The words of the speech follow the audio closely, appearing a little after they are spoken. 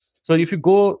So if you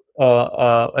go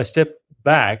a step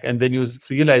back and then you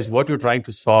realize what you're trying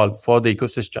to solve for the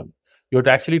ecosystem, you're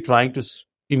actually trying to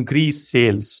increase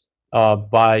sales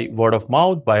by word of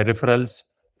mouth, by referrals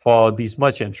for these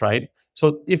merchants, right?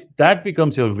 So if that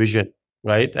becomes your vision,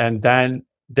 right, and then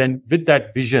with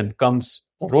that vision comes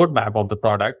the roadmap of the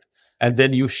product, and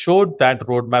then you showed that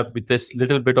roadmap with this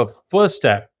little bit of first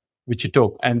step which you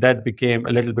took, and that became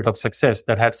a little bit of success,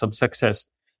 that had some success,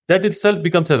 that itself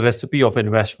becomes a recipe of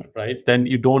investment, right? Then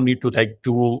you don't need to like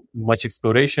do much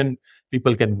exploration.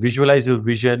 People can visualize your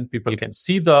vision, people can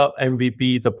see the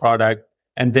MVP, the product,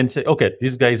 and then say, okay,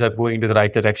 these guys are going to the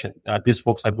right direction, these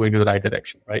folks are going to the right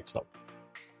direction, right? So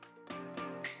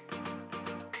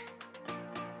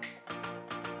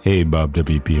hey, Bob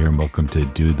WP here, and welcome to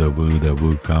Do the Woo, the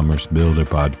WooCommerce Builder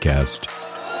podcast.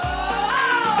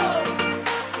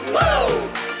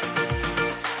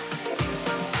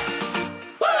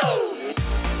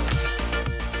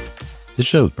 This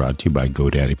show is brought to you by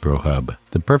GoDaddy Pro Hub,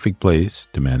 the perfect place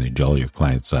to manage all your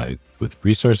client side with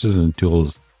resources and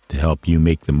tools to help you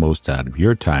make the most out of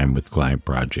your time with client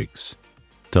projects.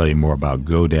 I'll tell you more about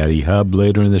GoDaddy Hub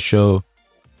later in the show.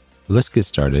 Let's get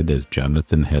started as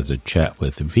Jonathan has a chat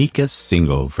with Vikas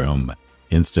Singhal from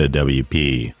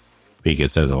InstaWP.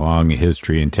 Vikas has a long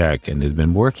history in tech and has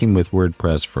been working with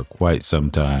WordPress for quite some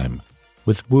time,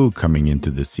 with Woo coming into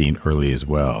the scene early as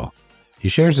well. He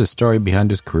shares a story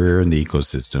behind his career in the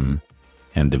ecosystem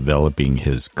and developing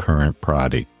his current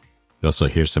product. You also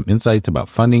hear some insights about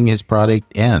funding his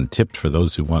product and tips for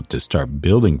those who want to start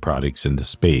building products in the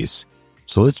space.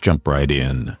 So let's jump right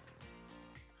in.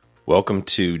 Welcome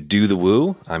to Do the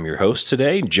Woo. I'm your host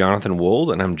today, Jonathan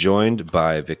Wold, and I'm joined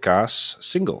by Vikas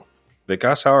Singhal.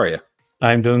 Vikas, how are you?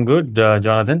 I'm doing good,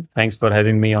 Jonathan. Thanks for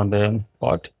having me on the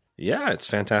pod. Yeah, it's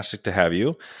fantastic to have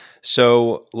you.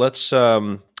 So let's.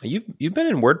 You've been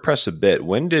in WordPress a bit.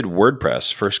 When did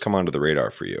WordPress first come onto the radar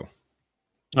for you?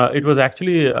 It was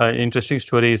actually an interesting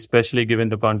story, especially given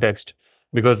the context,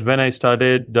 because when I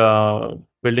started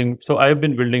building, so I've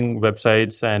been building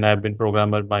websites and I've been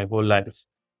programmer my whole life.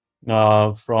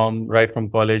 From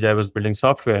college, I was building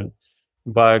software.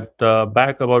 But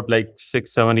back about like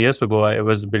 6-7 years ago, I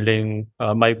was building.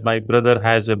 My brother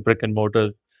has a brick and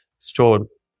mortar store,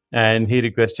 and he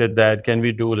requested that can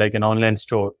we do like an online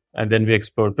store, and then we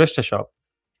explored PrestaShop.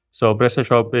 So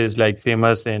PrestaShop is like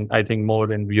famous in, I think,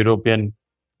 more in European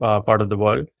part of the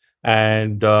world,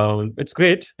 and it's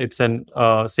great. It's an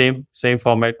same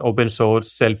format, open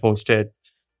source, self-hosted,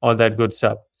 all that good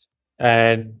stuff.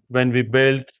 And when we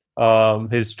built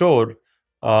his store,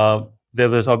 there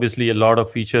was obviously a lot of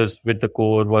features with the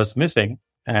core was missing.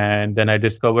 And then I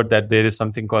discovered that there is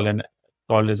something called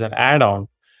as an add-on,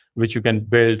 which you can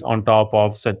build on top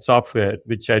of such software,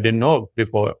 which I didn't know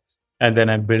before. And then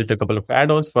I built a couple of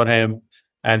add-ons for him.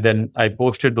 And then I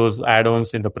posted those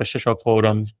add-ons in the PrestaShop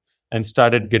forums and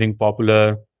started getting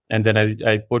popular. And then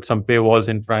I put some paywalls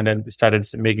in front and started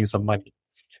making some money.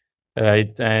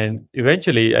 Right. And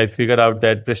eventually I figured out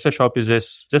that PrestaShop is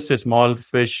just a small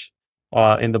fish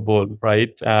in the bowl,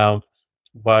 right?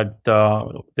 But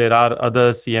there are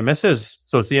other CMSs.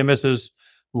 So CMSs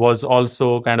was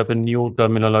also kind of a new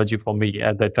terminology for me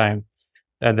at that time.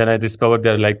 And then I discovered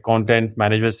they're like content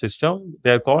management system,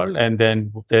 they're called. And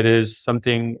then there is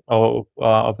something of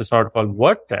a sort called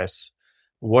WordPress.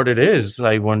 What it is,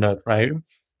 I wonder, right?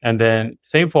 And then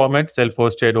same format,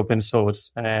 self-hosted, open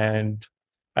source. And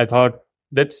I thought,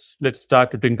 let's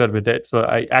start to tinker with it. So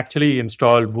I actually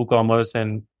installed WooCommerce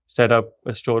and set up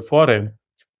a store for him.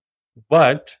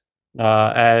 But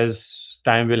as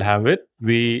time will have it,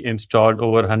 we installed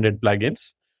over 100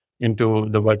 plugins into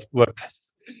the WordPress.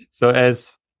 So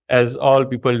as all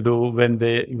people do when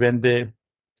they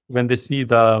see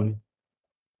the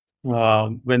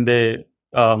when they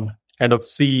kind of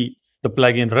see the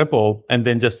plugin repo and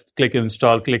then just click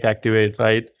install, click activate,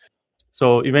 right?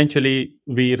 So eventually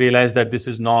we realized that this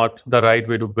is not the right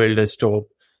way to build a store,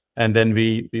 and then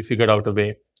we figured out a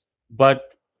way. But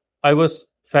I was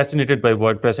fascinated by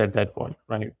WordPress at that point,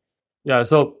 right? Yeah,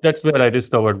 so that's where I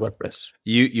discovered WordPress.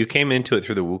 You came into it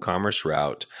through the WooCommerce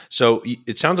route. So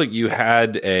it sounds like you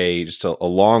had a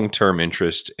long-term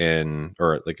interest in,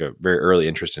 or like a very early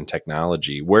interest in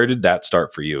technology. Where did that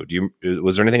start for you?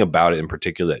 Was there anything about it in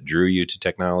particular that drew you to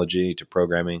technology, to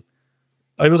programming?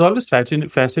 I was always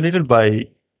fascinated by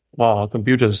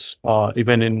computers,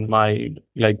 even in my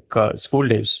school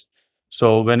days.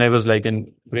 So when I was like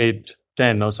in grade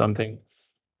 10 or something,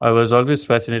 I was always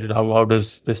fascinated how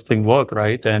does this thing work,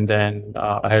 right? And then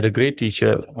I had a great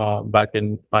teacher back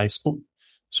in my school,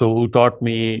 so who taught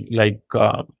me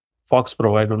Fox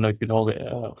Pro. I don't know if you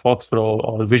know Fox Pro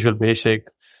or Visual Basic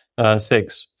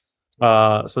 6.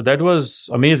 So that was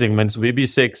amazing. Means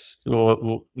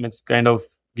VB6 means kind of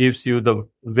gives you the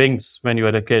wings when you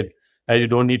are a kid. And you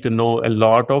don't need to know a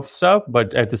lot of stuff,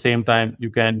 but at the same time, you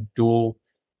can do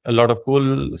a lot of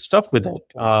cool stuff with it.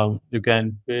 You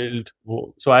can build.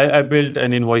 So I built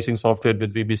an invoicing software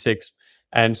with VB6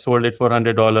 and sold it for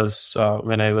 $100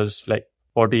 when I was like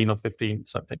 14 or 15,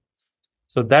 something.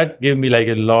 So that gave me like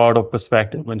a lot of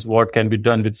perspective on what can be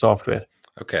done with software.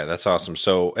 Okay, that's awesome.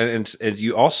 So, and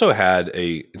you also had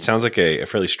it sounds like a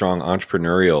fairly strong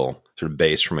entrepreneurial sort of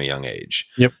base from a young age.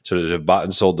 Yep. So to have bought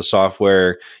and sold the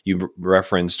software, you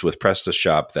referenced with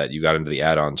PrestaShop that you got into the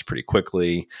add-ons pretty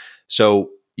quickly. So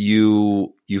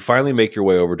you finally make your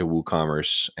way over to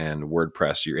WooCommerce and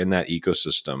WordPress. You're in that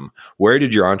ecosystem. Where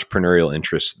did your entrepreneurial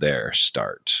interest there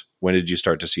start? When did you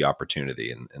start to see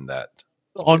opportunity in that?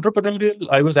 Entrepreneurial,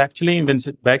 I was actually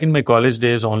back in my college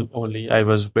days only, I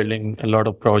was building a lot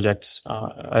of projects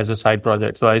as a side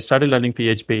project. So I started learning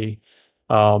PHP,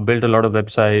 built a lot of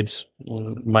websites.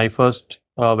 My first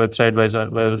website was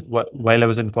while I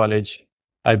was in college.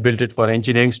 I built it for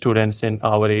engineering students in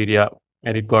our area,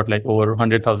 and it got like over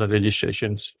 100,000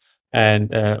 registrations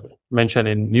and mentioned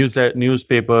in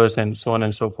newspapers and so on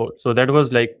and so forth. So that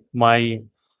was like my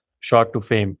shot to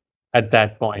fame at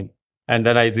that point. And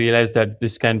then I realized that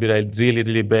this can be like really,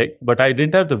 really big, but I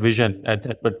didn't have the vision at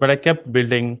that. But I kept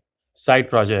building side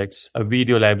projects, a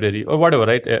video library or whatever,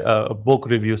 right? A book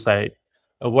review site,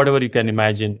 whatever you can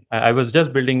imagine. I was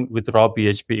just building with raw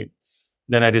PHP.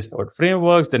 Then I discovered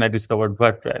frameworks. Then I discovered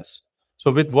WordPress.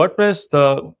 So with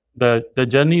WordPress, the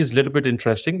journey is a little bit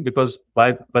interesting because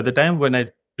by the time when I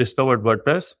discovered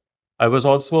WordPress, I was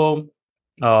also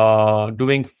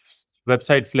doing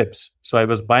website flips. So I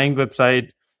was buying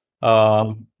website,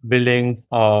 building,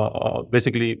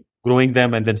 basically growing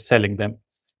them and then selling them.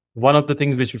 One of the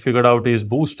things which we figured out is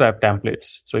bootstrap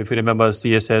templates. So if you remember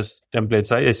CSS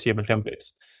templates, right, HTML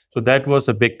templates. So that was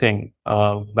a big thing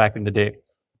back in the day.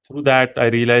 Through that, I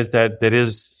realized that there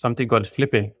is something called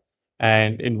flipping.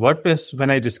 And in WordPress, when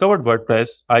I discovered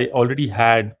WordPress, I already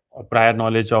had a prior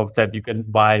knowledge of that you can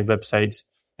buy websites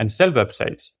and sell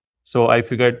websites. So I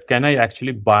figured, can I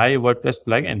actually buy a WordPress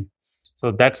plugin?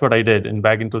 So that's what I did. And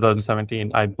back in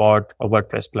 2017, I bought a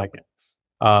WordPress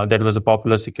plugin. That was a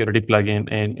popular security plugin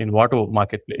in Watto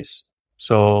marketplace.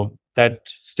 So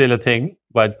that's still a thing.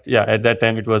 But yeah, at that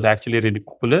time, it was actually really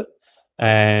popular.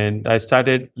 And I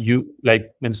started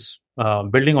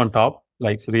building on top,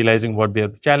 like realizing what their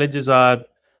challenges are,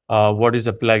 what is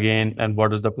a plugin and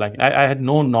what is the plugin. I had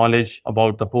no knowledge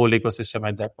about the whole ecosystem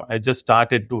at that point. I just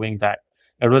started doing that.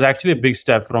 It was actually a big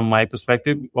step from my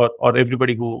perspective, or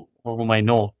everybody whom I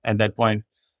know at that point.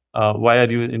 Why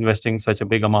are you investing such a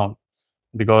big amount?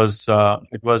 Because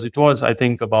it was I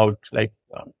think about like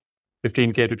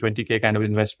 15K to 20K kind of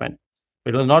investment.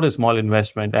 It was not a small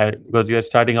investment because you are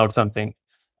starting out something.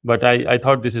 But I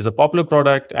thought this is a popular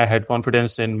product. I had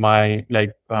confidence in my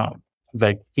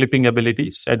flipping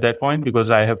abilities at that point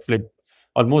because I have flipped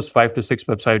almost 5 to 6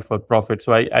 websites for profit.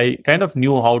 So I kind of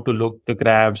knew how to look the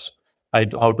graphs,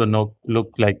 how to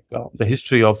look like the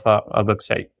history of a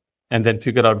website, and then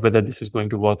figure out whether this is going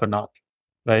to work or not,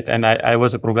 right? And I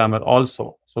was a programmer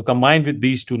also. So combined with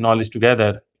these two knowledge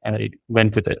together, and I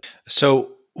went with it.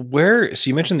 So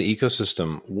you mentioned the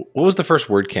ecosystem. What was the first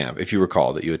WordCamp, if you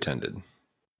recall, that you attended?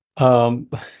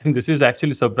 This is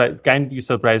actually can be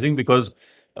surprising because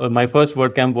my first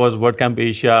WordCamp was WordCamp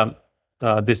Asia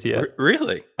this year.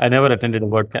 Really? I never attended a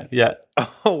WordCamp. Yeah.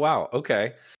 Oh, wow.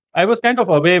 Okay. I was kind of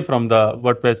away from the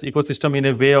WordPress ecosystem in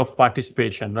a way of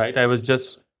participation, right? I was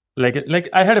just like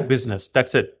I had a business.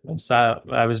 That's it. So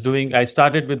I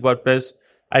started with WordPress.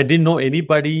 I didn't know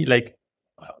anybody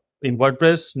in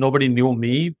WordPress. Nobody knew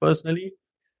me personally.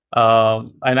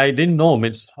 And I didn't know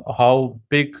how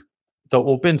big the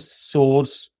open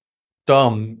source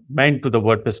term meant to the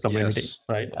WordPress community, Yes.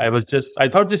 right? I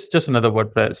thought this is just another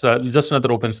WordPress, just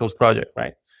another open source project,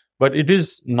 right? But it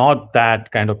is not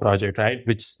that kind of project, right?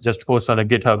 Which just goes on a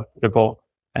GitHub repo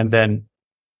and then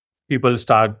people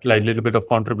start like a little bit of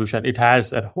contribution. It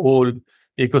has a whole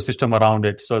ecosystem around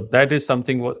it. So that is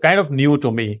something was kind of new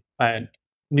to me. And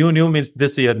new means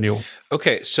this year new.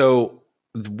 Okay. So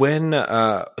when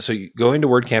you going to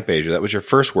WordCamp Asia, that was your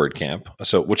first WordCamp.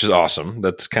 So which is awesome.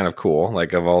 That's kind of cool.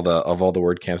 Like of all the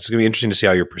WordCamps, it's gonna be interesting to see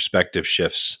how your perspective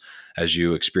shifts as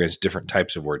you experience different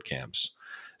types of WordCamps.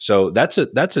 So that's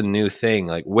a new thing.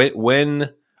 Like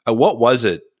when what was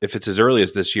it? If it's as early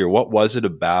as this year, what was it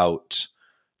about?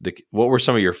 What were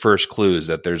some of your first clues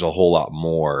that there's a whole lot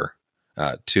more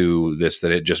to this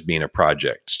than it just being a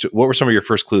project? What were some of your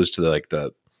first clues to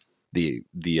the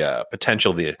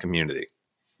potential of the community?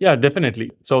 Yeah,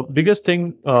 definitely. So biggest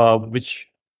thing which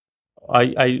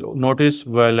I noticed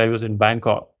while I was in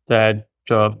Bangkok that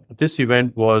this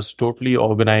event was totally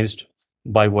organized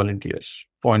by volunteers.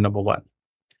 Point number one.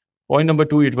 Point number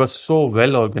two, it was so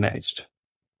well organized.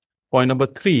 Point number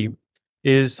three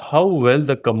is how well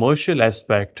the commercial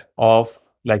aspect of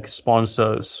like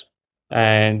sponsors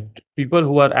and people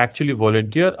who are actually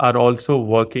volunteer are also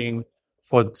working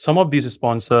for some of these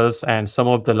sponsors and some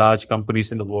of the large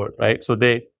companies in the world, right? So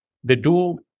they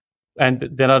do, and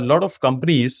there are a lot of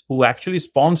companies who actually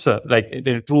sponsor, like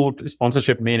in true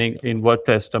sponsorship, meaning in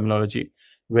WordPress terminology,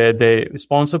 where they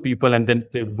sponsor people and then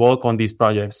they work on these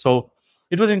projects. So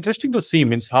it was interesting to see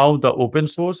means how the open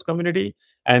source community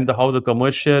and how the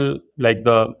commercial, like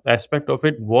the aspect of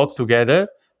it, work together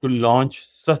to launch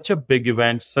such a big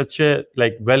event, such a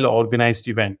like well organized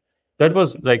event. That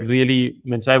was like really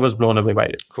means I was blown away by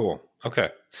it. Cool. Okay.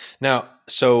 Now,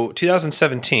 so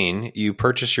 2017, you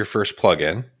purchased your first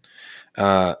plugin.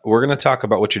 We're going to talk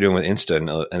about what you're doing with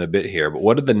Insta in a bit here, but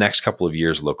what did the next couple of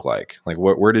years look like? Like,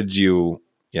 where did you?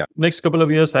 Yeah. Next couple of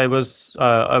years, I was,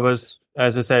 as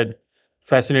I said,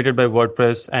 fascinated by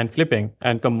WordPress and flipping,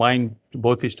 and combined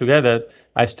both these together,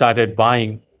 I started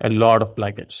buying a lot of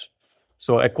plugins.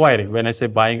 So acquiring, when I say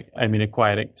buying, I mean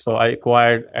acquiring. So I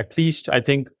acquired at least, I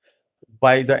think,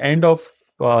 by the end of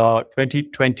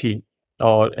 2020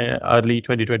 or early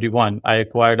 2021, I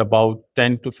acquired about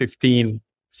 10 to 15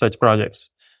 such projects,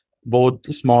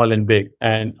 both small and big.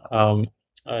 And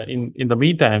in the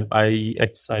meantime, I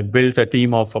built a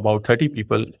team of about 30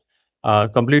 people,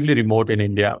 completely remote in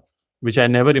India, which I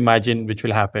never imagined which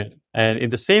will happen. And in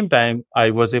the same time,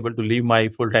 I was able to leave my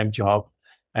full time job.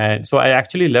 And so I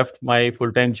actually left my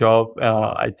full time job,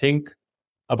 I think,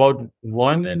 about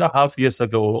 1.5 years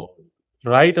ago,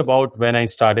 right about when I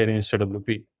started in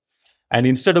InstaWP. And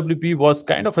InstaWP was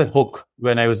kind of a hook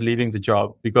when I was leaving the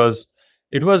job because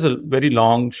it was a very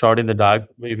long shot in the dark.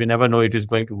 We never know it is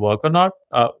going to work or not.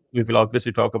 We will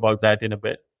obviously talk about that in a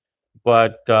bit.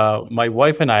 But my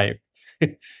wife and I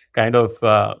kind of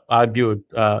argued.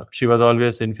 She was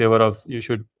always in favor of you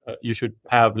should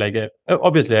have like a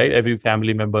obviously, right, every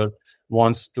family member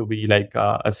wants to be like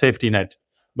a safety net,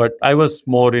 but I was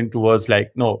more in towards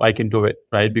like, no, I can do it,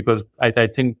 right? Because I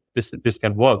think this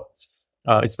can work,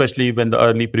 especially when the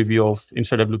early preview of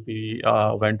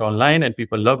InstaWP went online and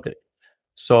people loved it.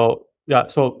 So yeah,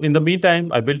 so in the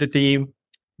meantime, I built a team,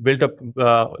 built up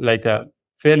like a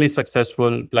fairly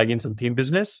successful plugins and theme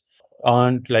business,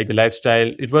 and like a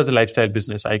lifestyle. It was a lifestyle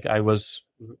business. I was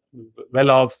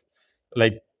well off.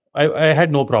 Like I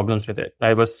had no problems with it.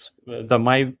 I was the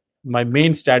my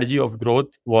main strategy of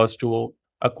growth was to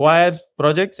acquire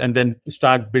projects and then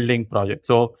start building projects.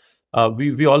 So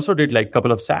we also did like a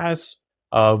couple of SaaS.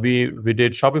 We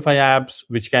did Shopify apps,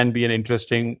 which can be an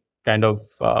interesting kind of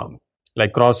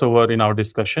like crossover in our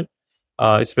discussion,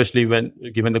 especially when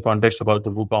given the context about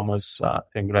the WooCommerce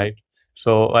thing, right?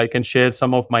 So I can share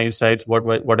some of my insights,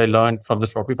 what I learned from the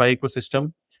Shopify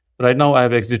ecosystem. Right now, I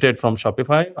have exited from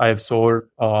Shopify. I have sold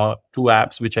two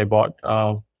apps which I bought.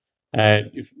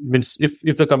 And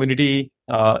if the community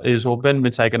is open,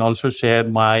 means I can also share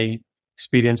my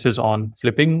experiences on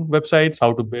flipping websites,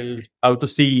 how to build, how to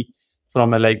see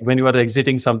from a like when you are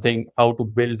exiting something, how to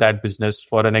build that business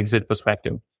for an exit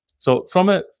perspective. So from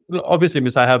a obviously,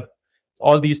 means I have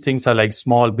all these things are like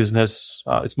small business,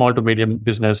 small to medium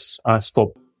business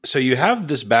scope. So you have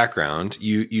this background.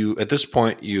 You at this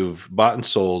point you've bought and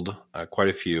sold quite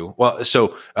a few. Well,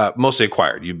 so mostly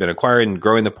acquired. You've been acquiring,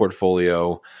 growing the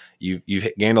portfolio. You've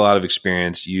gained a lot of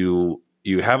experience. You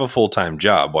have a full-time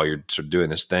job while you're sort of doing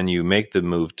this. Then you make the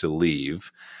move to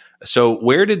leave. So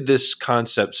where did this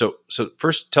concept? So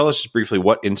first, tell us just briefly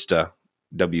what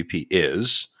InstaWP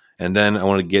is, and then I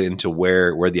want to get into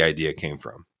where the idea came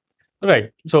from.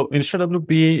 Right. So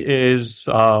InstaWP is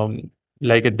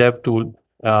like a dev tool.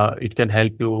 It can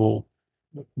help you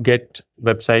get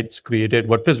websites created,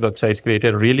 WordPress websites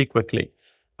created really quickly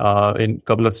in a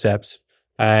couple of steps.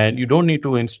 And you don't need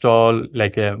to install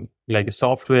like a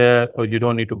software, or you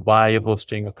don't need to buy a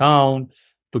hosting account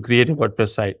to create a WordPress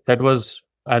site.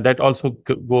 That also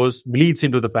bleeds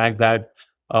into the fact that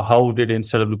how did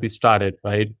InstaWP started,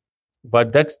 right?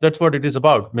 But that's what it is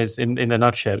about, means in a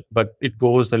nutshell. But it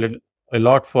goes a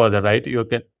lot further, right? You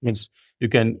can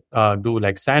do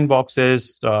like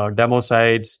sandboxes, demo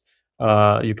sites.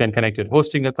 You can connect your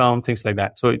hosting account, things like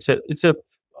that. So it's a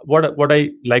what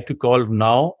I like to call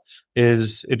now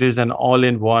is it is an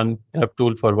all-in-one dev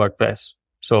tool for WordPress.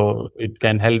 So it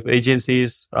can help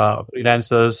agencies,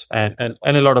 freelancers, and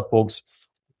a lot of folks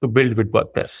to build with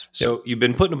WordPress. So you've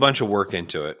been putting a bunch of work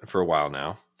into it for a while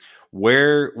now.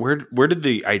 Where did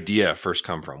the idea first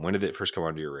come from? When did it first come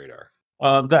onto your radar?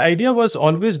 The idea was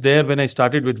always there when I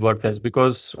started with WordPress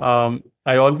because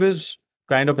I always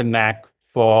kind of a knack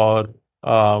for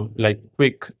like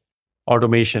quick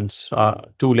automations,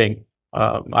 tooling.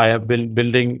 I have been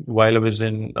building while I was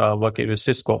in working with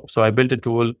Cisco. So I built a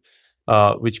tool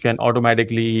which can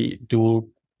automatically do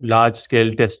large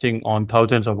scale testing on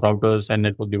thousands of routers and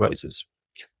network devices.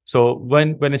 So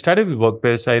when I started with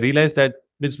WordPress, I realized that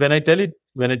it's when I tell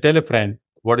a friend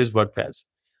what is WordPress,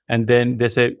 and then they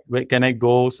say, "Wait, can I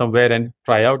go somewhere and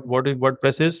try out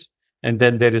WordPress is?" And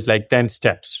then there is like 10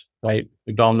 steps, right?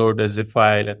 You download a zip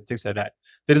file and things like that.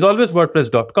 There is always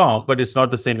WordPress.com, but it's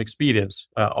not the same experience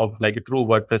of like a true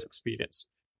WordPress experience.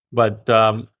 But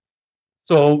I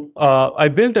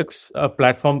built a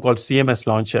platform called CMS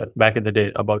Launcher back in the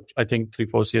day, about I think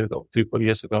 3-4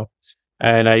 years ago,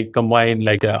 and I combined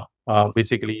like a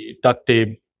basically duct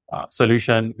tape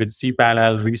solution with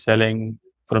cPanel reselling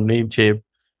from Namecheap,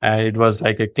 and it was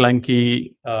like a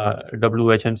clunky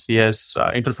WHMCS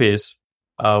interface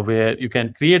where you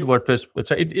can create WordPress.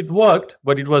 So it worked,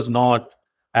 but it was not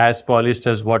as polished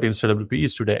as what InstaWP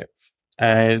is today.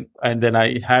 And then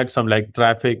I had some like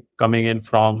traffic coming in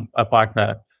from a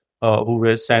partner who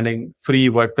was sending free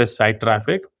WordPress site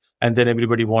traffic, and then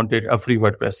everybody wanted a free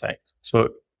WordPress site. So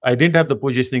I didn't have the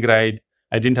positioning right,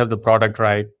 I didn't have the product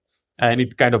right, and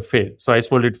it kind of failed. So I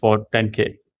sold it for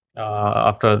 10K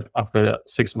after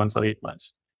 6 months or 8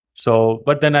 months. So,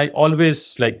 but then I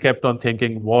always like kept on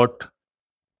thinking,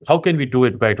 how can we do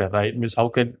it better, right? Means how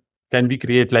can we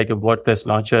create like a WordPress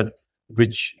launcher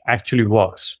which actually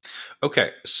works?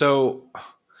 Okay, so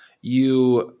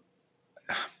you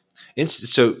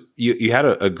had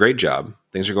a great job.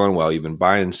 Things are going well. You've been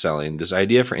buying and selling. This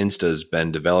idea for Insta has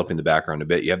been developing the background a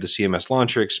bit. You have the CMS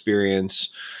launcher experience.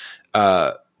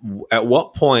 At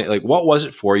what point, like, what was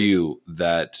it for you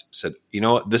that said, you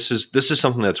know what, this is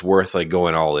something that's worth like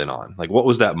going all in on? Like, what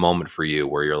was that moment for you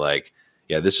where you're like,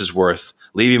 yeah, this is worth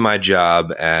leaving my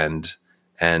job and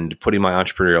putting my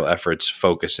entrepreneurial efforts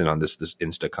focusing on this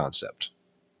Insta concept?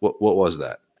 What was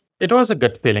that? It was a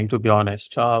gut feeling, to be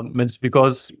honest. Means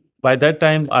because by that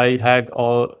time I had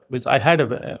a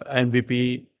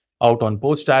MVP out on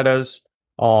post status,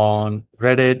 on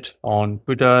Reddit, on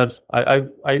Twitter.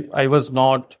 I was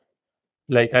not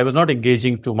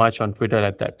engaging too much on Twitter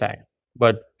at that time,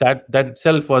 but that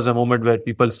itself was a moment where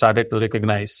people started to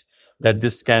recognize that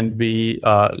this can be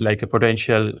like a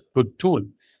potential good tool,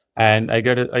 and I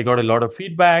got a lot of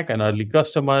feedback and early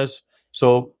customers.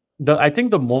 So I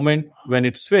think the moment when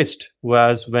it switched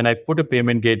was when I put a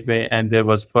payment gateway and there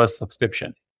was first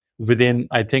subscription within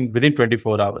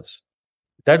 24 hours.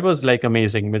 That was like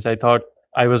amazing, because I thought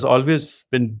I was always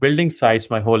been building sites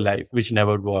my whole life, which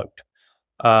never worked.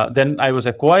 Then I was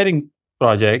acquiring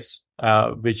projects,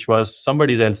 which was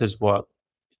somebody else's work.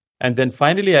 And then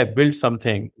finally, I built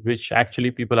something which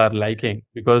actually people are liking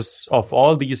because of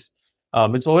all these.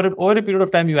 It's over a period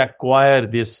of time, you acquire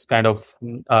this kind of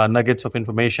nuggets of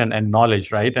information and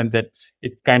knowledge, right? And that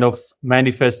it kind of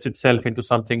manifests itself into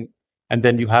something. And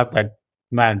then you have that,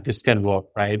 man, this can work,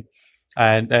 right?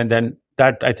 And then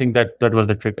that, I think that was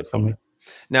the trigger for me.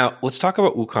 Now, let's talk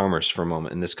about WooCommerce for a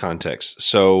moment in this context.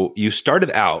 So you started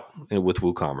out with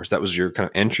WooCommerce. That was your kind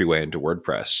of entryway into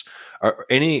WordPress. Are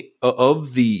any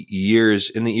of the years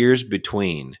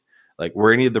between, like,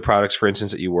 were any of the products, for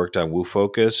instance, that you worked on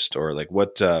WooFocused, or like where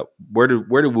did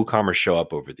WooCommerce show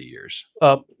up over the years?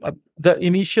 The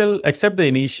initial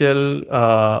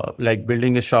like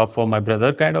building a shop for my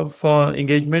brother kind of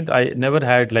engagement, I never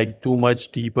had like too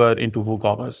much deeper into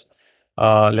WooCommerce.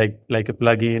 Like a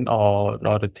plugin or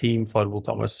a theme for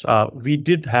WooCommerce. We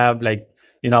did have, like,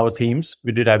 in our themes,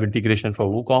 we did have integration for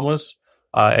WooCommerce.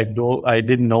 I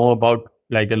didn't know about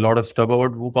like a lot of stuff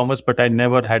about WooCommerce, but I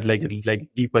never had like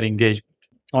deeper engagement.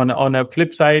 On a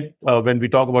flip side, when we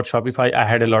talk about Shopify, I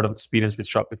had a lot of experience with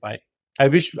Shopify. I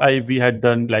wish we had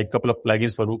done like a couple of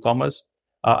plugins for WooCommerce.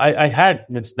 I had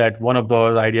that one of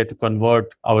the idea to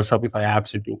convert our Shopify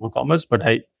apps into WooCommerce,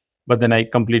 but then I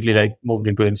completely like moved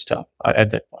into Insta at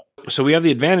that point. So we have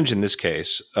the advantage in this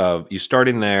case of you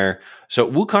starting there.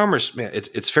 So WooCommerce, man,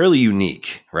 it's fairly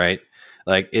unique, right?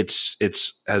 Like it's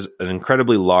has an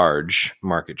incredibly large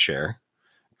market share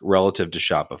relative to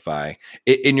Shopify.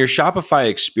 In your Shopify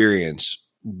experience,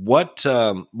 what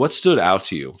stood out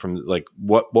to you from, like,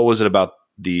 what was it about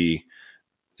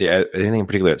anything in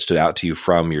particular that stood out to you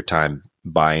from your time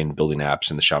building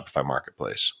apps in the Shopify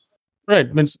marketplace?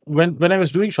 Right. Means when I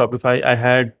was doing Shopify, I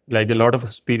had like a lot of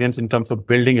experience in terms of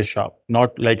building a shop,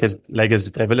 not like as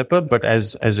a developer, but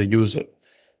as a user.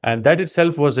 And that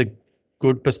itself was a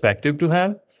good perspective to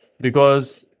have,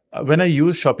 because when I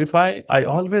use Shopify, I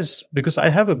always, because I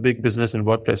have a big business in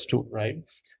WordPress too, right?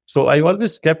 So I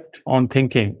always kept on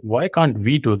thinking, why can't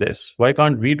we do this? Why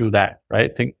can't we do that?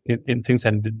 Right? Think in things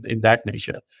and in that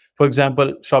nature. For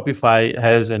example, Shopify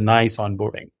has a nice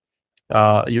onboarding.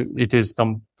 It is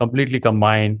completely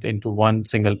combined into one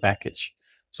single package.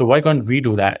 So why can't we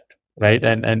do that, right?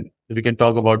 And we can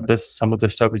talk about some of the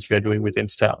stuff which we are doing with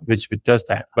Insta, which does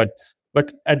that. But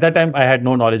at that time, I had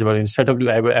no knowledge about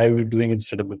InstaWP. I was doing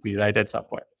InstaWP right at some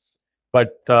point,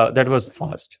 but that was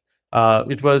fast.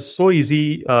 It was so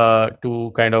easy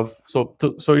to kind of so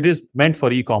it is meant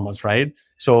for e-commerce, right?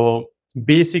 So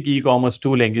basic e-commerce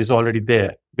tooling is already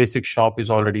there. Basic shop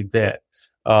is already there.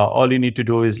 All you need to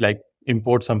do is like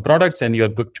import some products and you're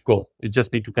good to go. You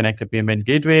just need to connect a payment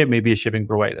gateway, maybe a shipping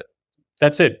provider.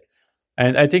 That's it.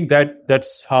 And I think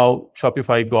that's how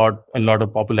Shopify got a lot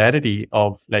of popularity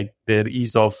of like their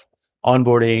ease of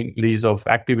onboarding, ease of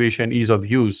activation, ease of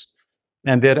use.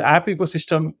 And their app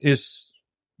ecosystem is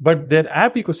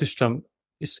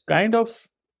kind of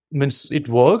means it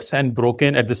works and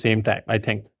broken at the same time, I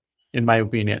think, in my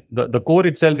opinion. The core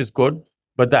itself is good,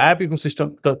 but the app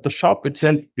ecosystem, the shop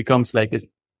itself becomes like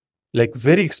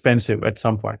very expensive at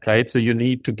some point, right? So you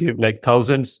need to give like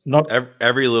thousands, not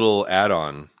every little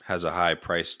add-on has a high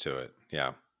price to it.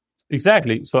 Yeah.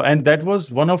 Exactly. So, and that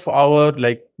was one of our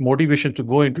like motivation to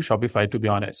go into Shopify, to be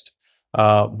honest.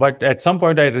 But at some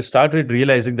point, I started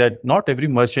realizing that not every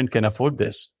merchant can afford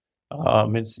this.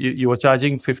 Means you are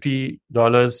charging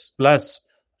 $50 plus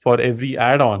for every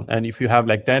add-on, and if you have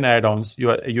like 10 add-ons,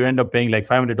 you end up paying like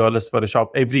 $500 for a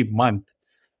shop every month,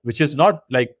 which is not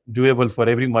like doable for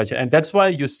every merchant. And that's why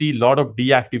you see a lot of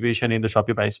deactivation in the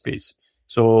Shopify space.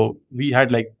 So we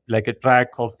had like a track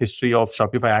of history of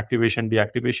Shopify activation,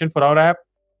 deactivation for our app.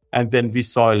 And then we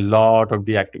saw a lot of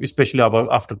deactivation, especially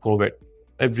after COVID.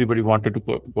 Everybody wanted to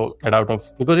go get out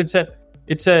of, because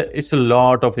it's a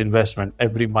lot of investment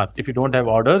every month. If you don't have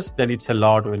orders, then it's a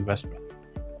lot of investment.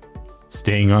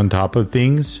 Staying on top of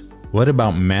things, what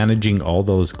about managing all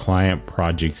those client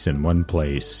projects in one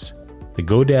place? The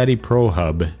GoDaddy Pro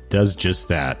Hub does just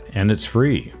that, and it's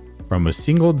free. From a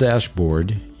single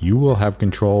dashboard, you will have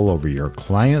control over your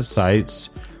client sites,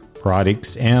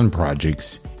 products, and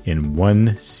projects in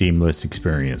one seamless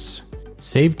experience.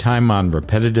 Save time on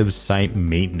repetitive site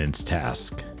maintenance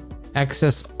tasks.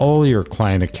 Access all your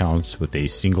client accounts with a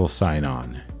single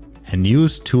sign-on. And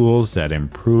use tools that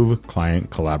improve client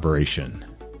collaboration.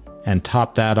 And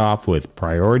top that off with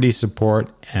priority support,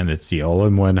 and it's the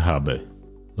all-in-one hub.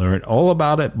 Learn all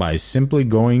about it by simply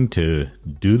going to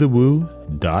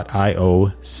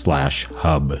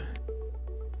dothewoo.io/hub.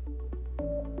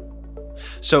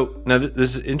 So now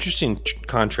there's an interesting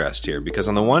contrast here, because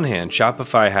on the one hand,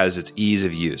 Shopify has its ease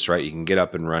of use, right? You can get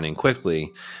up and running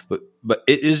quickly, but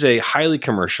it is a highly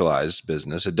commercialized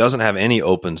business. It doesn't have any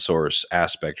open source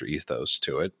aspect or ethos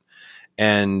to it.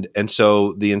 And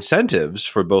so the incentives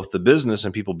for both the business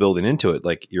and people building into it,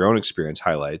 like your own experience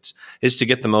highlights, is to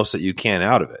get the most that you can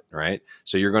out of it, right?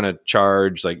 So you're going to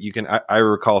charge, like you can, I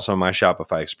recall some of my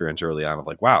Shopify experience early on of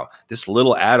like, wow, this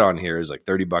little add-on here is like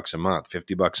 $30 a month,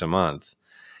 $50 a month.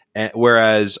 And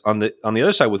whereas on the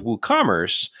other side with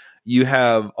WooCommerce, you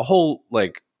have a whole,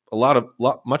 like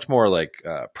much more like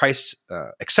price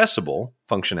accessible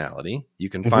functionality. You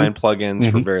can find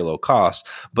plugins for very low cost,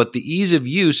 but the ease of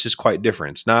use is quite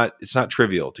different. It's not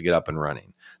trivial to get up and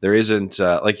running. There isn't,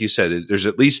 like you said, there's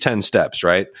at least 10 steps,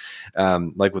 right?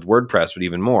 Like with WordPress, but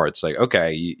even more. It's like,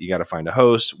 okay, you got to find a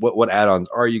host. What add-ons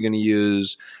are you going to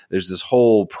use? There's this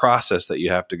whole process that you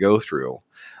have to go through.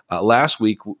 Last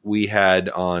week, we had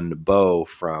on Bo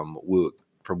from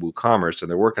WooCommerce, and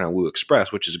they're working on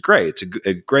WooExpress, which is great. It's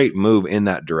a great move in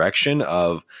that direction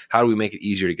of how do we make it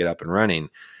easier to get up and running.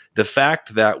 The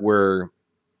fact that we're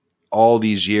all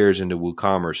these years into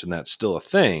WooCommerce and that's still a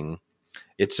thing,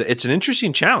 it's an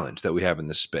interesting challenge that we have in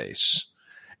this space.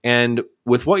 And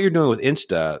with what you're doing with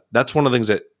Insta, that's one of the things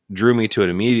that drew me to it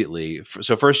immediately.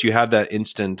 So first, you have that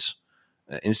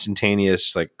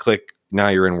instantaneous like click. Now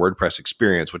you're in WordPress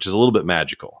experience, which is a little bit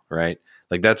magical, right?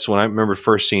 Like that's when I remember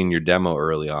first seeing your demo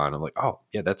early on. I'm like, oh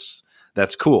yeah, that's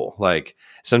cool. Like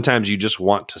sometimes you just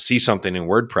want to see something in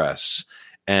WordPress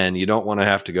and you don't want to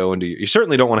have to you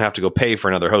certainly don't want to have to go pay for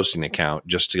another hosting account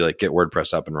just to like get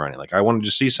WordPress up and running. Like I wanted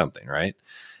to see something, right?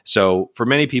 So for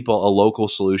many people, a local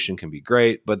solution can be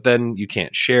great, but then you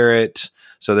can't share it.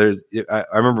 So I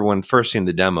remember when first seeing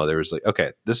the demo, there was like,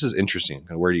 okay, this is interesting.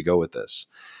 Where do you go with this?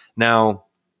 Now,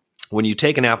 when you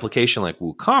take an application like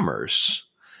WooCommerce,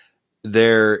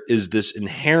 there is this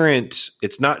inherent,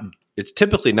 it's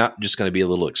typically not just going to be a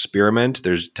little experiment.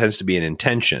 Tends to be an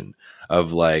intention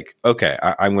of like, okay,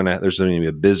 there's going to be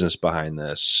a business behind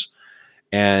this.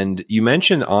 And you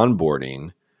mentioned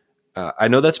onboarding. I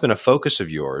know that's been a focus of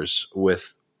yours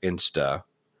with Insta.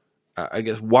 I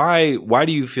guess why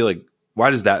do you feel like, why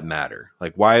does that matter?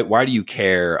 Like why do you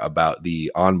care about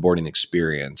the onboarding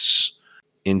experience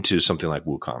into something like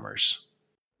WooCommerce?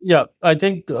 Yeah, I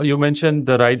think you mentioned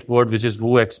the right word, which is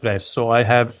Woo Express. So I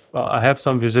have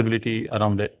some visibility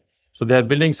around it. So they're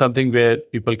building something where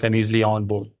people can easily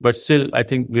onboard, but still, I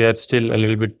think we are still a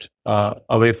little bit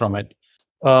away from it.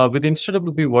 With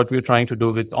InstaWP, what we're trying to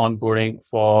do with onboarding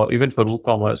for even for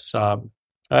WooCommerce,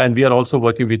 and we are also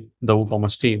working with the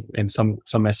WooCommerce team in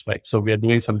some aspect. So we are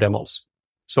doing some demos.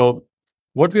 So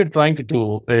what we are trying to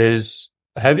do is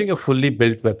having a fully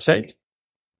built website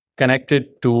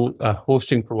connected to a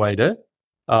hosting provider.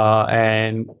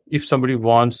 And if somebody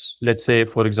wants, let's say,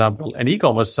 for example, an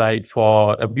e-commerce site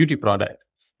for a beauty product,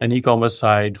 an e-commerce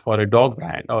site for a dog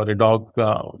brand or a dog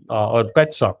or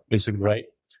pet shop, basically, right?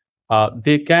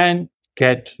 They can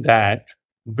get that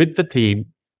with the theme,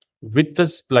 with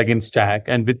this plugin stack,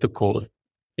 and with the code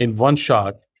in one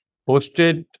shot,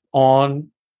 hosted on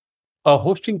a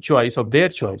hosting choice of their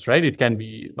choice, right? It can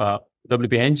be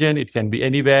WP Engine, it can be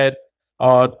anywhere,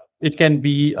 or it can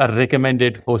be a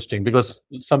recommended hosting, because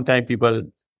sometimes people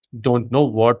don't know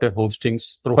what a hosting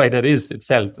provider is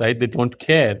itself, right? They don't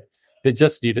care. They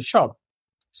just need a shop.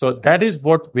 So that is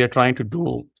what we are trying to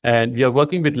do, and we are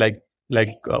working with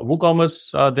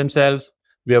WooCommerce themselves.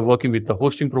 We are working with the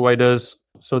hosting providers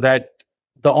so that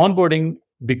the onboarding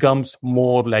becomes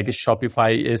more like a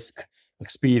Shopify-esque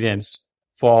experience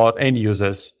for end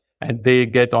users, and they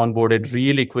get onboarded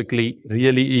really quickly,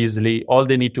 really easily. All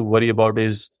they need to worry about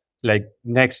is like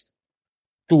next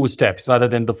 2 steps rather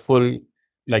than the full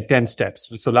like 10 steps.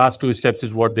 So last 2 steps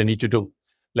is what they need to do,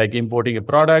 like importing a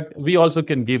product. We also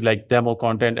can give like demo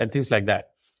content and things like that.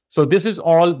 So this is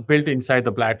all built inside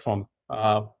the platform.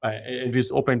 It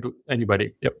is open to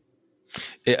anybody. Yep.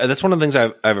 Yeah, that's one of the things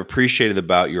I've appreciated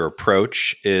about your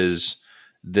approach is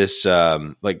this,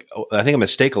 like, I think a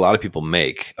mistake a lot of people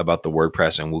make about the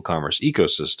WordPress and WooCommerce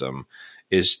ecosystem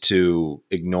is to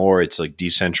ignore its like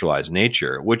decentralized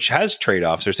nature, which has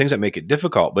trade-offs. There's things that make it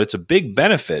difficult, but it's a big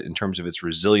benefit in terms of its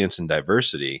resilience and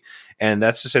diversity. And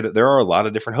that's to say that there are a lot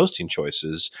of different hosting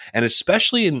choices. And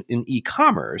especially in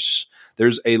e-commerce,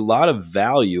 there's a lot of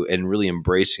value in really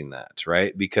embracing that,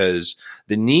 right? Because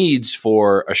the needs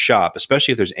for a shop,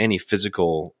 especially if there's any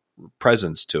physical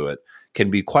presence to it,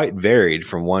 can be quite varied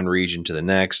from one region to the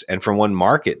next and from one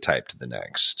market type to the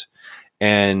next.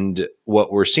 And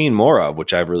what we're seeing more of,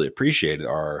 which I've really appreciated,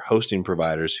 are hosting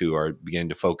providers who are beginning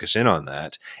to focus in on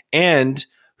that and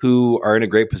who are in a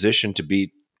great position to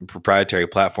beat proprietary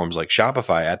platforms like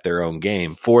Shopify at their own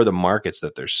game for the markets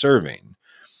that they're serving.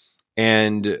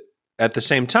 And at the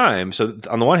same time, so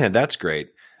on the one hand, that's great.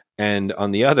 And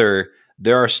on the other,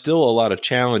 there are still a lot of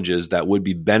challenges that would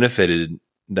be benefited,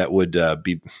 that would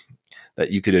be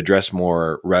that you could address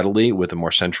more readily with a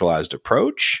more centralized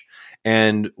approach.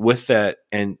 And with that,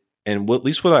 and at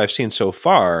least what I've seen so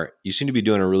far, you seem to be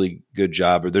doing a really good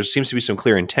job, or there seems to be some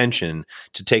clear intention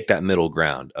to take that middle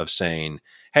ground of saying,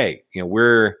 hey,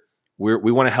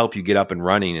 we want to help you get up and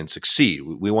running and succeed.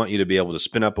 We want you to be able to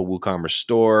spin up a WooCommerce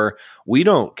store. We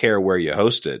don't care where you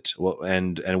host it.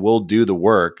 And we'll do the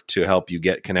work to help you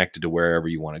get connected to wherever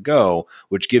you want to go,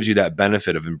 which gives you that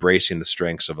benefit of embracing the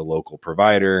strengths of a local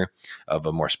provider, of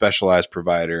a more specialized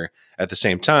provider. At the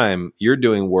same time, you're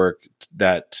doing work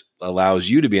that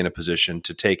allows you to be in a position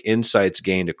to take insights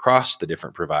gained across the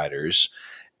different providers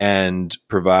and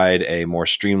provide a more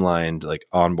streamlined like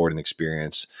onboarding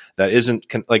experience that isn't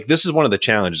like, this is one of the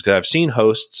challenges, because I've seen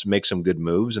hosts make some good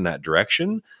moves in that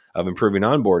direction of improving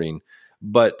onboarding,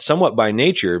 but somewhat by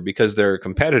nature, because they're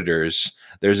competitors,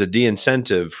 there's a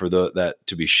de-incentive for that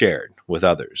to be shared with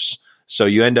others. So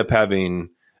you end up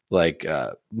having like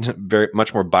very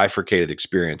much more bifurcated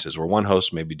experiences where one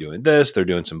host may be doing this, they're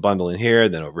doing some bundling here,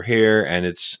 then over here, and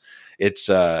it's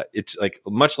like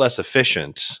much less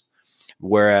efficient.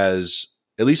 Whereas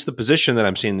at least the position that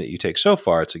I'm seeing that you take so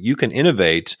far, it's like you can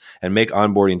innovate and make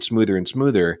onboarding smoother and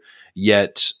smoother,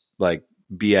 yet like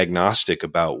be agnostic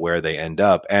about where they end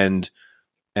up and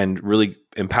really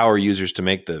empower users to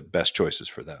make the best choices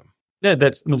for them. Yeah,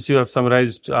 that's you have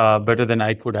summarized better than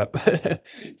I could have.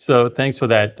 So thanks for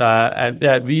that. And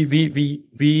yeah,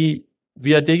 we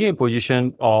are taking a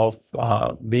position of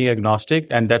being agnostic,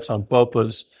 and that's on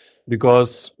purpose,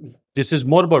 because this is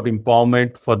more about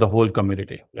empowerment for the whole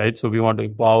community, right? So we want to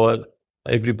empower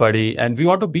everybody, and we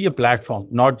want to be a platform,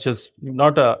 not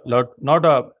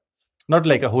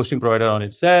like a hosting provider on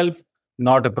itself,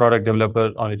 not a product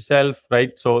developer on itself,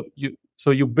 right? So So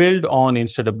you build on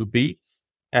InstaWP,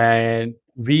 and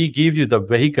we give you the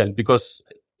vehicle because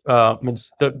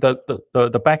means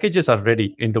the packages are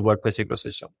ready in the WordPress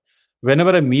ecosystem.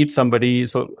 Whenever I meet somebody,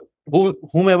 so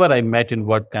whomever I met in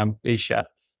WordCamp Asia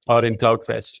or in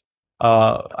CloudFest,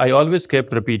 I always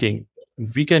kept repeating,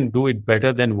 we can do it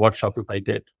better than what Shopify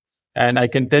did. And I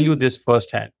can tell you this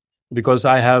firsthand because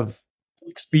I have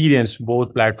experienced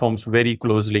both platforms very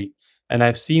closely. And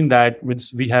I've seen that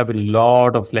we have a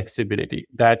lot of flexibility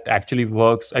that actually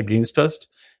works against us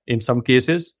in some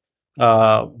cases.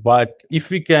 But if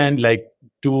we can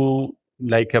do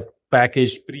like a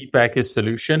pre-packaged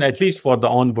solution, at least for the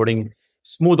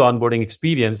smooth onboarding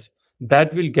experience,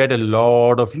 that will get a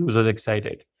lot of users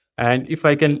excited. And if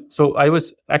I can, so I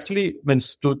was actually,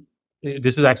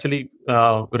 this is actually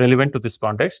relevant to this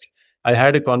context. I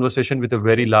had a conversation with a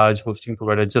very large hosting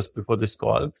provider just before this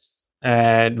call.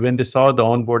 And when they saw the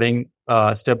onboarding,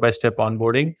 step-by-step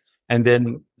onboarding, and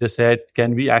then they said,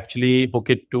 can we actually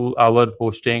hook it to our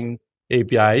hosting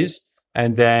APIs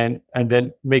and then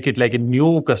make it like a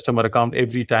new customer account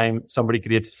every time somebody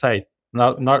creates a site?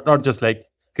 Now, not just like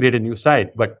create a new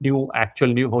site, but new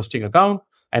hosting account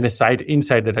and a site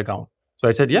inside that account. So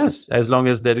I said, yes, as long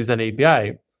as there is an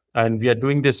API. And we are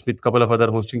doing this with a couple of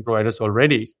other hosting providers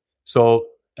already. So,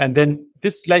 and then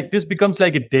this becomes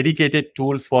like a dedicated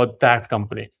tool for that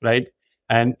company, right?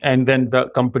 And then the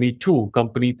company 2,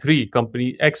 company 3,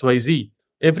 company XYZ,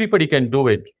 everybody can do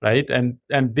it, right?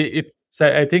 So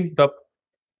I think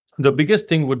the biggest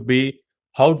thing would be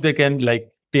how they can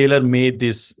tailor made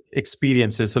these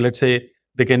experiences. So let's say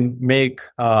they can make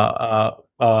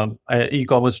an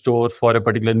e-commerce store for a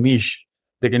particular niche.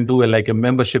 They can do a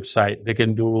membership site. They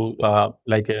can do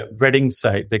like a wedding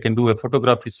site. They can do a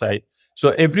photography site.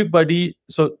 So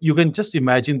you can just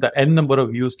imagine the n number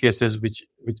of use cases which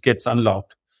gets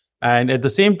unlocked. And at the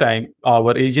same time,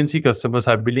 our agency customers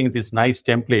are building these nice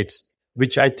templates,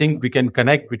 which I think we can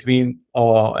connect between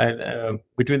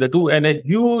the two, and a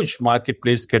huge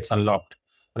marketplace gets unlocked,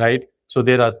 right? So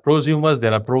there are prosumers,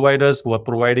 there are providers who are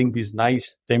providing these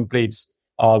nice templates,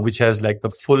 which has like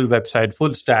the full website,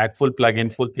 full stack, full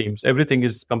plugin, full themes. Everything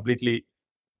is completely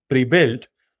pre-built.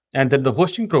 And then the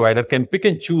hosting provider can pick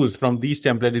and choose from these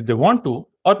templates if they want to,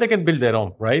 or they can build their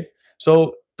own, right?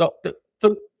 So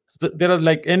there are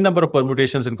like n number of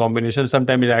permutations and combinations.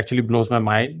 Sometimes it actually blows my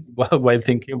mind while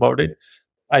thinking about it.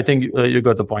 I think you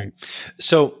got the point.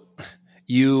 So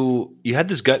you had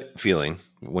this gut feeling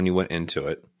when you went into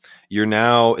it. You're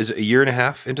now, is it a year and a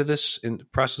half into this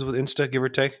process with Insta, give or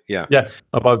take? Yeah,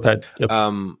 about that. Yep.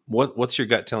 What's your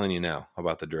gut telling you now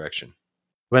about the direction?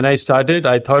 When I started,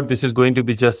 I thought this is going to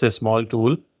be just a small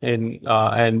tool, and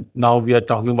now we are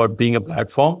talking about being a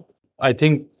platform. I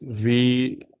think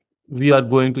we are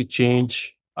going to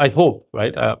change. I hope,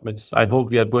 right? I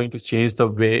hope we are going to change the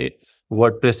way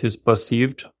WordPress is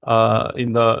perceived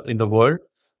in the world,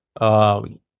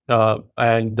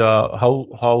 and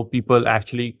how people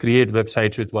actually create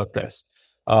websites with WordPress.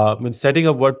 Setting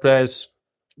up WordPress,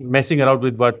 messing around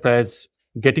with WordPress,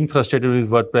 getting frustrated with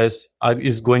WordPress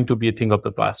is going to be a thing of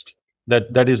the past.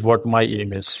 That is what my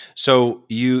aim is. So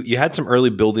you had some early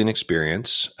building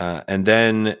experience, and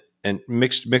then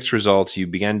mixed results. You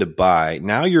began to buy.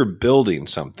 Now you're building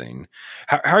something.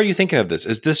 How are you thinking of this?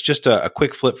 Is this just a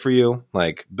quick flip for you?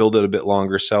 Like build it a bit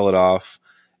longer, sell it off?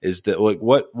 Is that like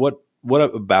what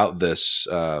about this?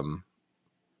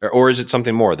 Or is it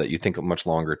something more that you think of much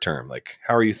longer term? Like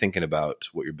how are you thinking about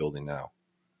what you're building now?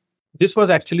 This was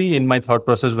actually in my thought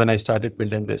process when I started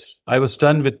building this. I was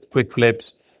done with quick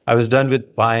flips. I was done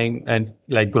with buying and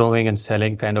like growing and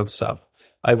selling kind of stuff.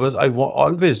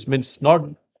 Always not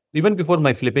even before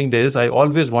my flipping days, I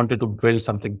always wanted to build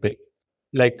something big.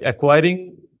 Like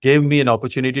acquiring gave me an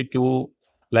opportunity to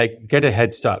like get a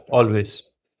head start always.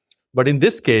 But in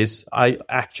this case, I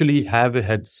actually have a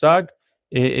head start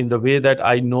in the way that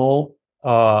I know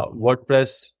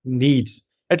WordPress needs,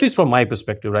 at least from my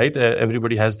perspective, right?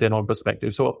 Everybody has their own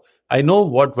perspective. So I know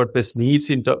what WordPress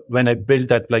needs when I build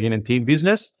that plugin and theme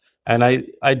business. And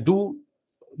I do,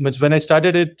 when I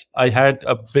started it, I had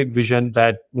a big vision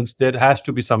that there has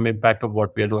to be some impact of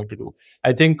what we are going to do.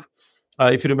 I think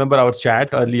if you remember our chat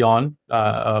early on,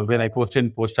 when I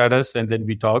posted post status and then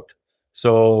we talked.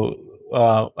 So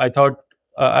I thought,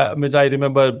 I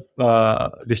remember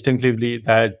distinctly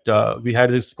that we had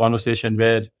this conversation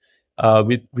where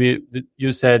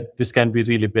you said this can be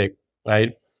really big,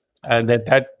 right? And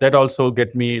that also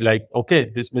get me like, okay,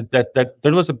 that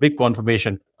was a big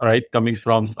confirmation, right, coming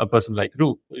from a person like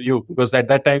you, because at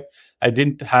that time I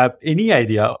didn't have any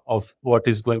idea of what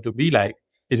is going to be like.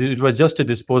 It was just a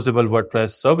disposable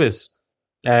WordPress service,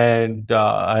 and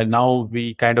now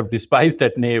we kind of despise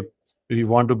that name. We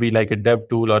want to be like a dev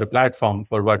tool or a platform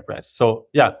for WordPress. So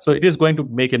yeah, so it is going to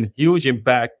make a huge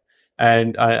impact,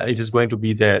 and it is going to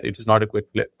be there. It is not a quick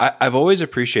flip. I've always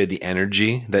appreciated the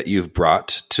energy that you've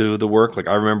brought to the work. Like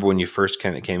I remember when you first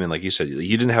kind of came in, like you said,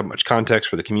 you didn't have much context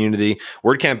for the community.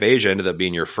 WordCamp Asia ended up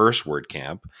being your first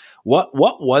WordCamp. What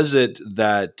was it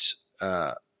that?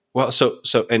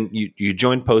 And you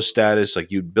joined Post Status, like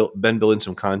been building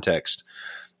some context.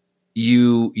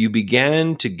 You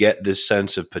began to get this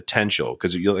sense of potential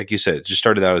because, like you said, it just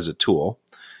started out as a tool,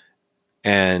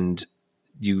 and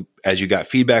as you got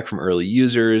feedback from early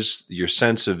users, your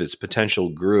sense of its potential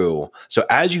grew. So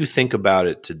as you think about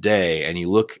it today and you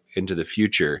look into the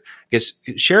future, I guess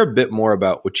share a bit more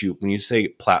about when you say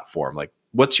platform, like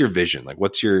what's your vision? Like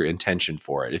what's your intention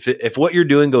for it? If what you're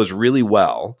doing goes really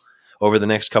well over the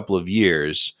next couple of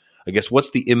years, I guess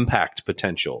what's the impact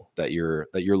potential that you're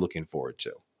looking forward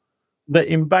to? The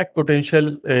impact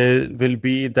potential will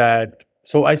be that.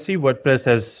 So I see WordPress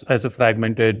as a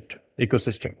fragmented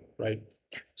ecosystem, right?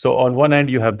 So on one end,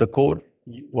 you have the core.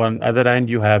 On other end,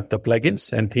 you have the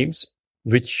plugins and themes,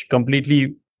 which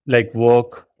completely like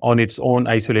work on its own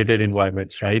isolated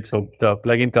environments, right? So the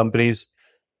plugin companies,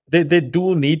 they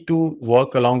do need to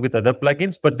work along with other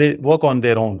plugins, but they work on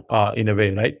their own in a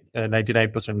way, right?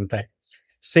 99% of the time.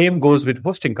 Same goes with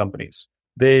hosting companies.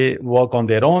 They work on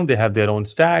their own. They have their own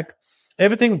stack.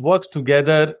 Everything works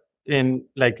together in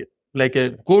like a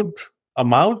good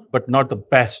amount, but not the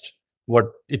best what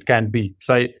it can be.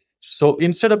 So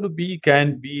InstaWP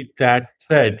can be that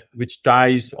thread which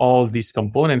ties all these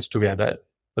components together,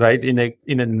 right? In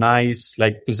a nice,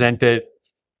 like presented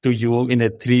to you in a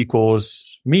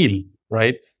 3-course meal,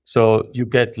 right? So you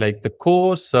get like the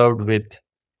core served with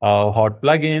hot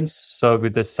plugins, served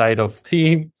with a side of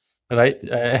theme, right?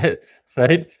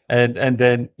 Right, and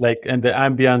then and the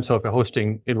ambience of a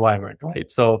hosting environment, right?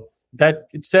 So that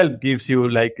itself gives you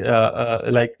like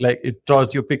it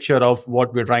draws you a picture of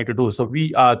what we're trying to do. So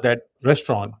we are that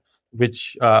restaurant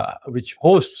which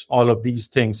hosts all of these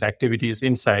things, activities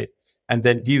inside, and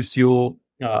then gives you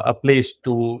a place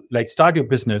to like start your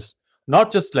business, not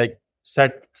just like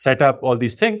set up all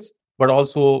these things, but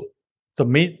also the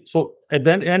main. So at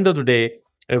the end of the day,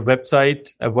 a website,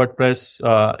 a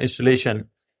WordPress installation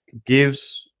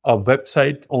gives a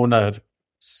website owner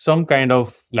some kind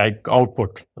of like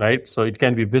output, right? So it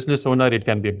can be business owner, it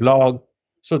can be a blog.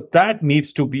 So that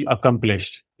needs to be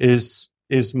accomplished is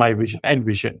my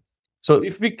vision. So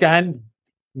if we can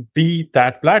be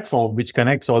that platform which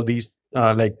connects all these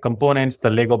like components, the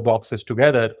Lego boxes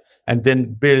together, and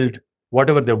then build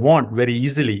whatever they want very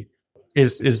easily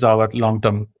is our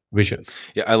long-term vision.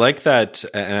 Yeah, I like that.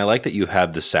 And I like that you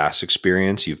have the SaaS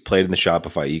experience. You've played in the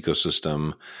Shopify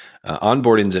ecosystem.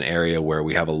 Onboarding is an area where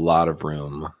we have a lot of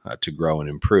room to grow and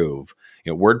improve.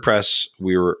 WordPress,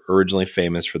 we were originally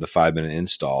famous for the 5-minute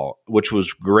install, which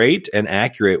was great and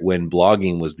accurate when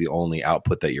blogging was the only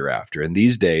output that you're after. And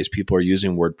these days, people are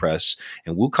using WordPress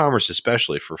and WooCommerce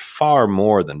especially for far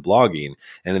more than blogging.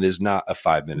 And it is not a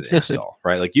 5-minute install,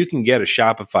 right? Like you can get a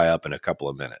Shopify up in a couple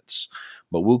of minutes.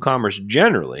 But WooCommerce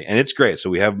generally, and it's great. So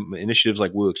we have initiatives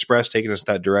like WooExpress taking us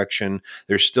that direction.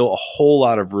 There's still a whole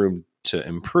lot of room to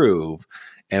improve.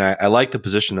 And I like the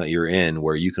position that you're in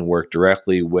where you can work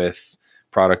directly with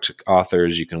product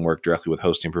authors. You can work directly with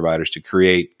hosting providers to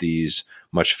create these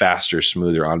much faster,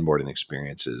 smoother onboarding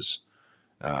experiences.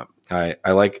 I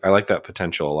like that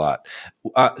potential a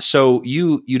lot. So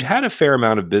you'd had a fair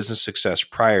amount of business success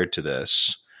prior to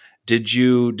this. Did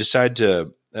you decide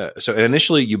to so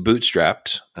initially you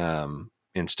bootstrapped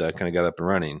Insta, kind of got up and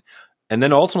running, and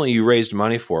then ultimately you raised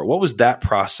money for it. What was that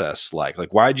process like?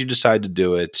 Like, why did you decide to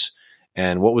do it,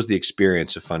 and what was the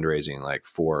experience of fundraising like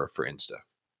for Insta?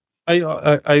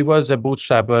 I was a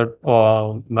bootstrapper.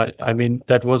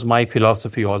 That was my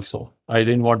philosophy also. I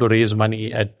didn't want to raise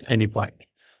money at any point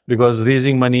because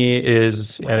raising money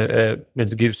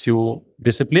it gives you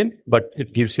discipline, but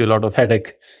it gives you a lot of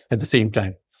headache at the same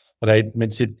time. Right,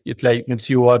 means means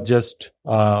you are just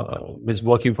means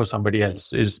working for somebody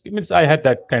else. Means I had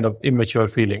that kind of immature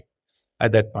feeling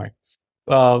at that point.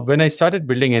 When I started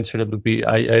building InstaWP,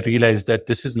 I realized that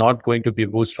this is not going to be a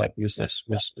bootstrap business.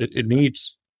 It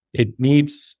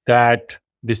needs that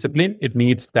discipline. It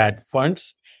needs that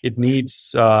funds. It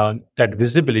needs that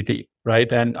visibility,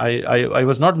 right? And I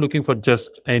was not looking for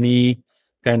just any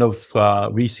kind of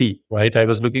VC, right? I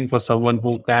was looking for someone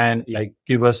who can like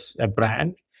give us a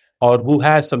brand, or who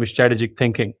has some strategic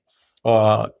thinking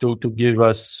to give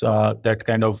us that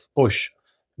kind of push.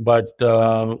 But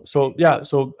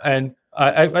and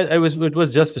I was, it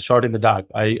was just a shot in the dark.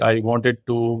 I wanted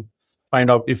to find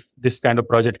out if this kind of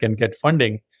project can get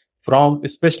funding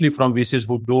especially from VCs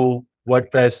who do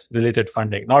WordPress related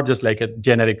funding, not just like a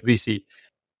generic VC.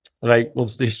 Right,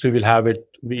 most the history will have it.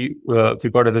 We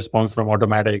got a response from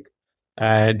Automatic,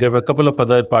 and there were a couple of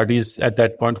other parties at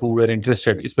that point who were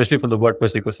interested, especially from the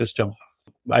WordPress ecosystem.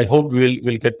 I hope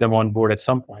we'll get them on board at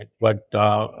some point. But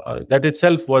that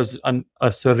itself was a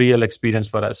surreal experience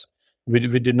for us. We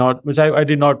did not, which I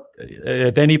did not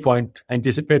at any point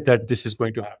anticipate that this is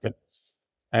going to happen.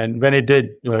 And when it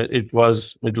did, it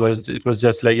was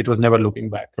just like it was never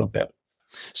looking back from there.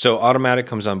 So Automatic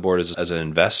comes on board as an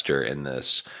investor in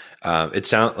this. It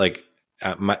sounds like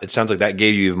that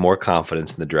gave you more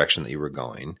confidence in the direction that you were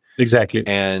going. Exactly.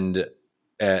 And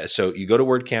so you go to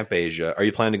WordCamp Asia. Are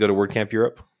you planning to go to WordCamp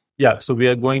Europe? Yeah, so we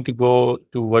are going to go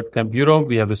to WordCamp Europe.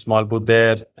 We have a small booth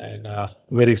there, and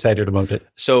very excited about it.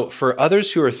 So for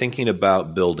others who are thinking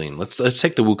about building, let's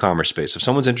take the WooCommerce space. If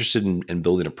someone's interested in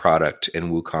building a product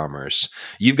in WooCommerce,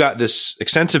 you've got this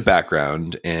extensive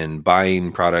background in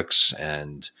buying products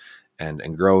and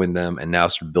growing them, and now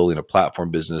sort of building a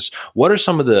platform business. What are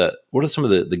some of the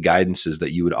guidances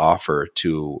that you would offer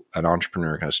to an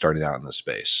entrepreneur kind of starting out in this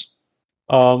space?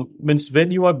 Means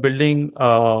when you are building.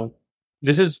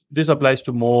 This applies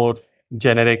to more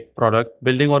generic product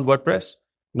building on WordPress,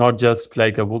 not just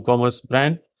like a WooCommerce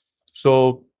brand.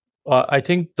 So I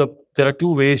think there are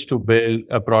two ways to build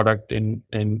a product in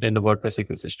the WordPress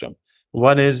ecosystem.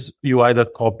 One is you either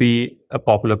copy a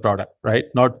popular product, right?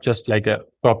 Not just like a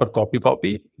proper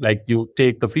copy. Like you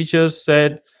take the features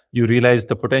set, you realize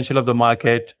the potential of the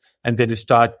market, and then you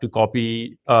start to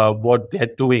copy what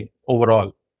they're doing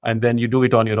overall. And then you do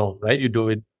it on your own, right? You do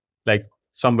it like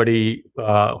somebody,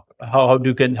 how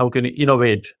can you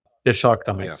innovate their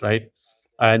shortcomings, right?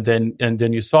 And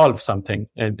then you solve something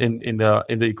in the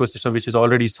ecosystem which is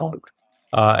already solved,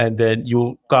 and then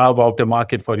you carve out a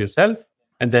market for yourself,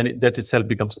 and then that itself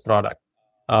becomes a product.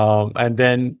 And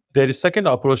then there is second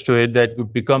approach to it, that you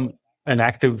become an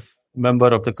active member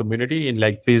of the community in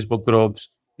like Facebook groups,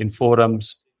 in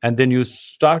forums, and then you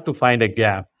start to find a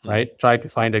gap, right? Try to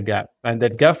find a gap. And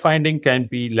that gap finding can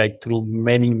be like through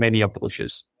many, many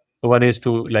approaches. One is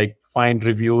to like find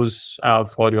reviews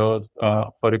for your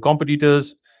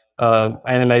competitors,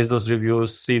 analyze those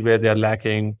reviews, see where they're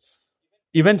lacking.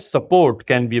 Even support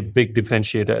can be a big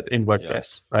differentiator in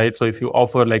WordPress, right? So if you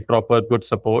offer like proper good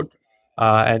support,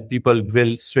 and people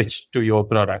will switch to your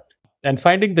product. And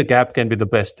finding the gap can be the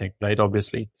best thing, right?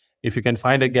 Obviously, if you can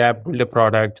find a gap, build a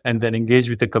product, and then engage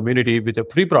with the community with a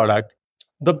free product.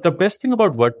 The best thing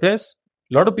about WordPress,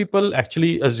 a lot of people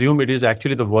actually assume it is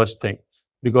actually the worst thing,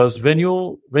 because when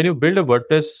you build a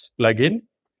WordPress plugin,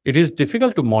 it is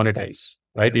difficult to monetize,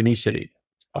 right? Initially,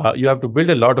 you have to build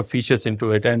a lot of features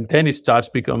into it, and then it starts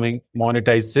becoming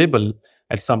monetizable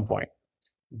at some point.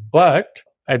 But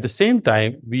at the same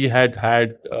time, we had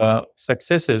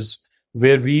successes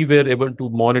where we were able to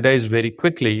monetize very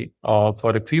quickly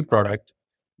for a free product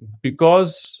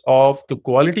because of the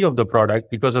quality of the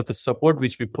product, because of the support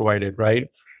which we provided, right?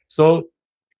 So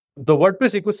the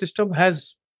WordPress ecosystem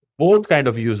has both kind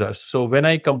of users. So when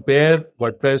I compare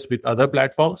WordPress with other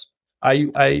platforms,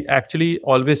 I actually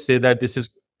always say that this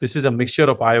is a mixture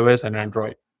of iOS and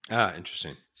Android.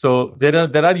 Interesting. So there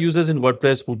are users in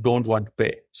WordPress who don't want to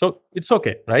pay. So it's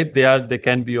okay, right? They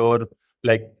can be your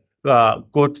like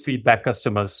good feedback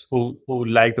customers who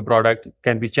like the product,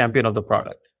 can be champion of the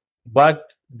product. But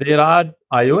there are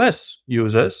iOS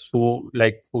users who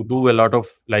do a lot of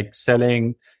like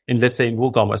selling in, let's say in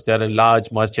WooCommerce. There are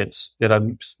large merchants. There are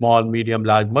small, medium,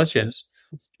 large merchants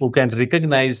who can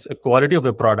recognize the quality of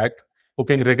the product, who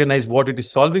can recognize what it is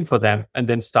solving for them, and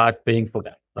then start paying for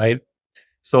them, right?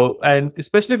 So, and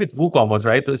especially with WooCommerce,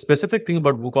 right? The specific thing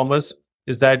about WooCommerce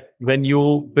is that when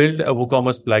you build a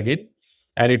WooCommerce plugin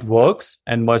and it works,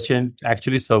 and merchant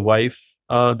actually survive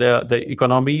the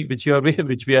economy which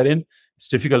we are in, it's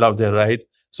difficult out there, right?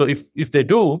 So if they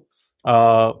do,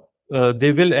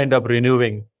 they will end up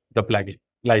renewing the plugin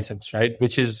license, right?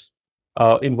 Which is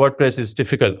in WordPress is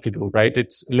difficult to do, right?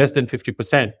 It's less than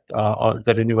 50% on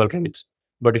the renewal rates.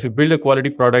 But if you build a quality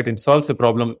product and solves a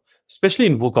problem, especially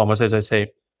in WooCommerce, as I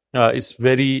say, it's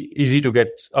very easy to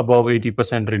get above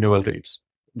 80% renewal rates.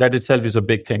 That itself is a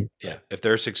big thing. Yeah, if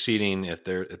they're succeeding, if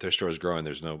their store is growing,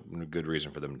 there's no good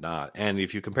reason for them not. And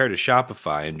if you compare to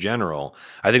Shopify in general,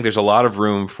 I think there's a lot of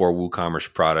room for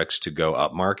WooCommerce products to go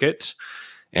up market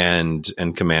and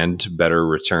command better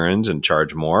returns and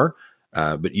charge more.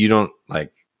 But you don't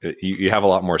you have a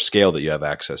lot more scale that you have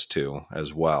access to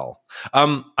as well.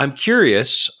 I'm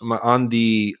curious on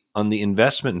the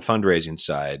investment and fundraising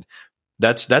side.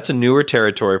 That's a newer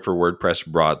territory for WordPress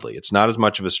broadly. It's not as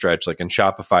much of a stretch. Like in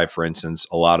Shopify, for instance,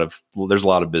 there's a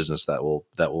lot of business that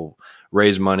will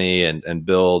raise money and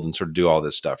build and sort of do all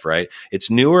this stuff, right?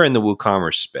 It's newer in the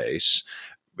WooCommerce space.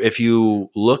 If you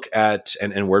look at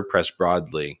and WordPress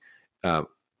broadly, are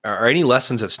any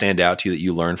lessons that stand out to you that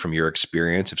you learned from your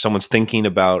experience? If someone's thinking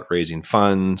about raising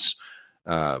funds,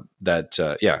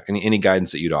 any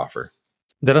guidance that you'd offer?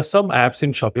 There are some apps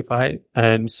in Shopify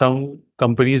and some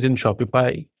companies in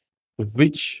Shopify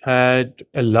which had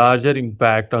a larger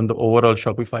impact on the overall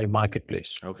Shopify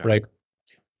marketplace. Okay. Right.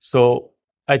 So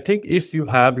I think if you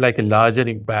have like a larger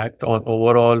impact on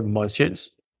overall merchants,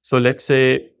 so let's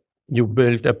say you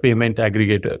built a payment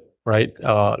aggregator, right?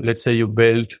 Let's say you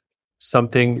built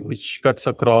something which cuts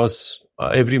across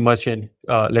every merchant,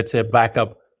 let's say a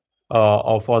backup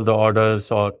of all the orders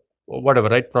or whatever,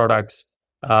 right? Products.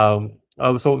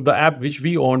 So the app which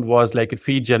we owned was like a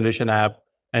feed generation app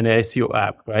and a SEO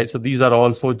app, right? So these are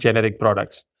also generic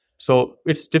products. So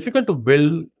it's difficult to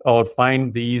build or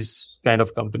find these kind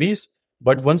of companies.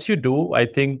 But once you do, I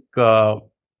think, and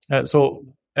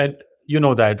you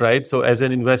know that, right? So as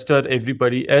an investor,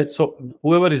 so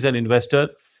whoever is an investor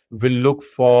will look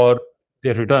for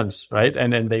their returns, right?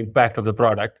 And the impact of the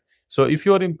product. So if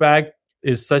your impact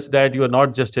is such that you are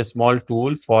not just a small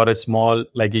tool for a small,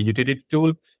 like a utility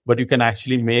tool, but you can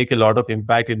actually make a lot of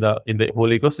impact in the whole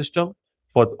ecosystem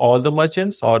for all the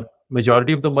merchants or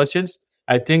majority of the merchants,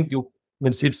 I think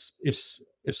it's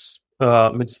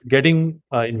getting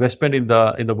investment in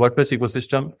the WordPress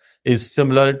ecosystem is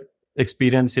similar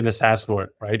experience in a SaaS world,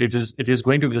 right? It is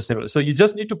going to be the similar. So you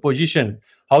just need to position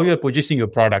how you are positioning your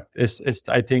product is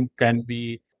I think can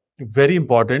be very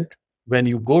important when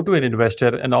you go to an investor,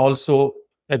 and also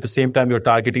at the same time you're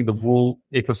targeting the Woo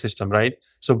ecosystem, right?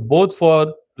 So both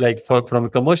from a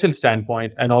commercial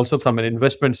standpoint and also from an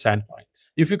investment standpoint,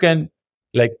 if you can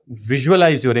like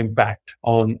visualize your impact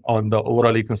on the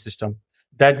overall ecosystem,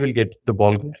 that will get the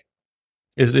ball going.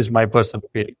 Is my personal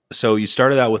opinion. So you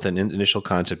started out with an initial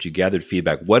concept, you gathered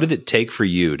feedback. What did it take for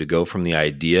you to go from the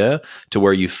idea to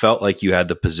where you felt like you had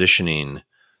the positioning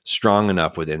strong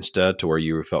enough with Insta to where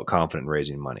you felt confident in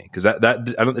raising money? Because it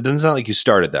doesn't sound like you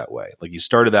started that way. Like you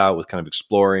started out with kind of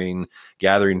exploring,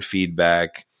 gathering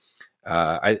feedback.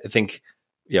 I think,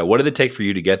 what did it take for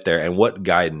you to get there, and what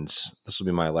guidance? This will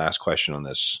be my last question on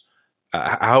this.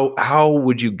 How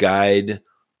would you guide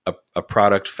a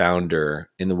product founder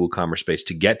in the WooCommerce space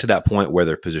to get to that point where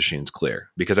their positioning is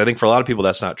clear? Because I think for a lot of people,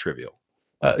 that's not trivial.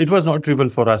 It was not trivial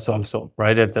for us also,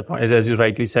 right? At that point, as you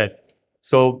rightly said.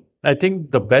 So I think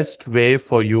the best way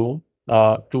for you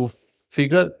to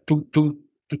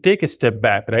take a step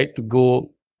back, right? To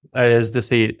go, as they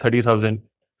say, 30,000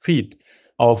 feet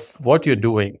of what you're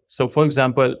doing. So for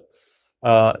example,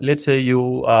 let's say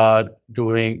you are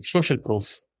doing social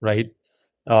proof, right?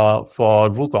 For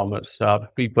WooCommerce,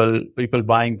 people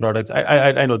buying products.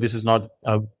 I know this is not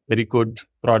a very good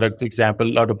product example.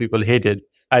 A lot of people hate it.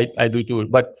 I do too.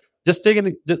 But just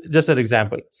taking just an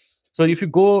example. So if you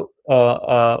go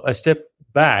a step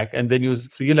back and then you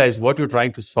realize what you're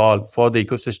trying to solve for the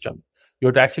ecosystem,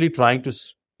 you're actually trying to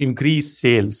increase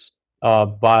sales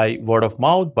by word of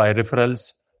mouth, by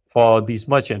referrals for these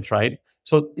merchants, right?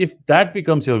 So if that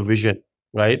becomes your vision,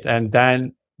 right, and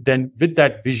then with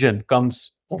that vision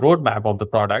comes a roadmap of the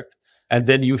product, and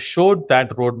then you showed that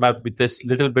roadmap with this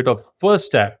little bit of first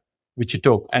step which you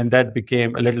took, and that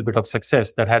became a little bit of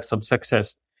success, that had some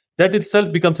success, that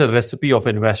itself becomes a recipe of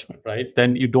investment, right?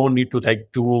 Then you don't need to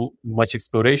do much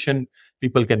exploration.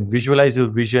 People can visualize your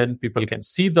vision. People can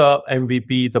see the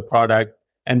MVP, the product,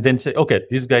 and then say, okay,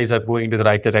 these guys are going to the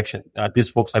right direction. These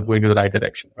folks are going to the right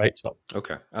direction, right? So,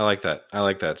 okay, I like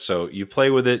that. So you play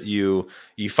with it. You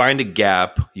find a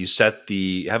gap. You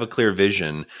have a clear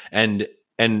vision, and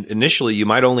initially you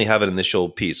might only have an initial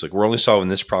piece. Like, we're only solving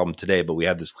this problem today, but we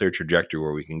have this clear trajectory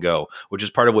where we can go, which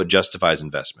is part of what justifies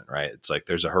investment, right? It's like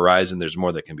there's a horizon. There's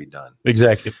more that can be done.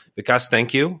 Exactly. Vikas,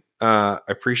 thank you. I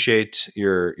appreciate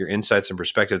your insights and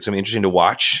perspective. It's going to be interesting to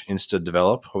watch Insta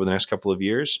develop over the next couple of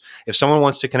years. If someone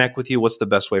wants to connect with you, what's the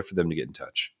best way for them to get in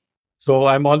touch? So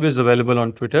I'm always available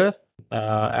on Twitter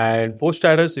and post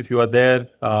status if you are there.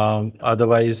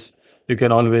 Otherwise, you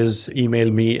can always email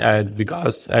me at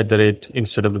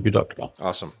vikas@instawp.com.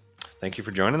 Awesome. Thank you for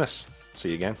joining us. See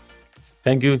you again.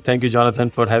 Thank you,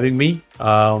 Jonathan, for having me.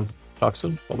 Talk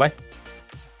soon. Bye-bye.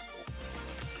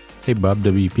 Hey, Bob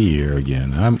WP here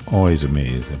again. I'm always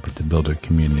amazed at what the builder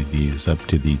community is up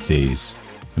to these days,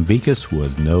 and Vikas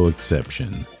was no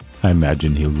exception. I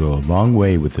imagine he'll go a long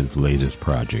way with his latest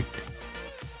project.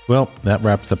 Well, that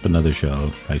wraps up another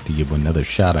show. I'd like to give another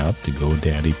shout out to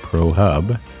GoDaddy Pro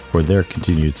Hub for their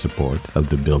continued support of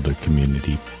the builder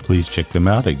community. Please check them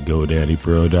out at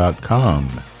GoDaddyPro.com.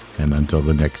 And until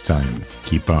the next time,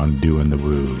 keep on doing the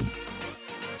woo.